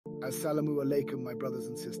Assalamu alaikum, my brothers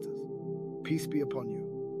and sisters. Peace be upon you.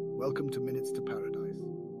 Welcome to Minutes to Paradise.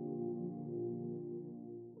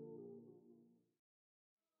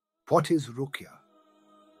 What is Ruqyah?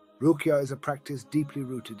 Ruqyah is a practice deeply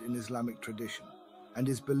rooted in Islamic tradition and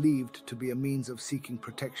is believed to be a means of seeking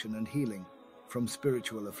protection and healing from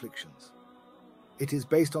spiritual afflictions. It is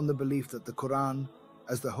based on the belief that the Quran,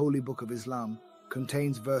 as the holy book of Islam,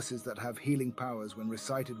 contains verses that have healing powers when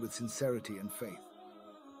recited with sincerity and faith.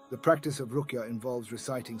 The practice of Ruqyah involves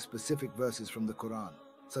reciting specific verses from the Quran,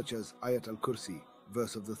 such as Ayat al-Kursi,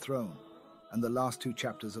 verse of the throne, and the last two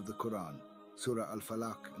chapters of the Quran, Surah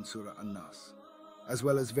al-Falaq and Surah an-Nas, as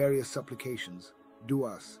well as various supplications,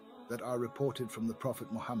 du'as, that are reported from the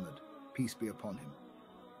Prophet Muhammad, peace be upon him.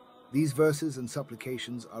 These verses and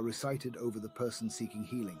supplications are recited over the person seeking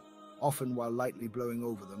healing, often while lightly blowing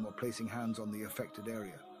over them or placing hands on the affected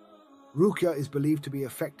area. Ruqyah is believed to be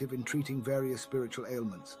effective in treating various spiritual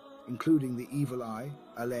ailments, including the evil eye,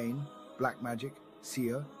 alain, black magic,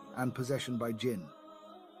 seer, and possession by jinn.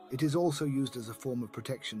 It is also used as a form of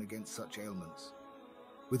protection against such ailments,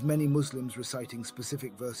 with many Muslims reciting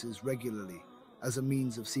specific verses regularly as a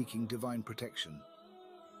means of seeking divine protection.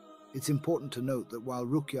 It's important to note that while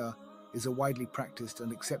Ruqyah is a widely practiced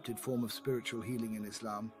and accepted form of spiritual healing in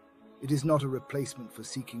Islam, it is not a replacement for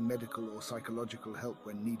seeking medical or psychological help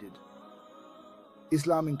when needed.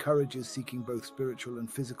 Islam encourages seeking both spiritual and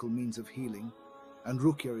physical means of healing, and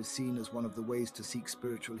Ruqyah is seen as one of the ways to seek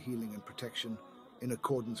spiritual healing and protection in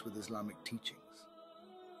accordance with Islamic teachings.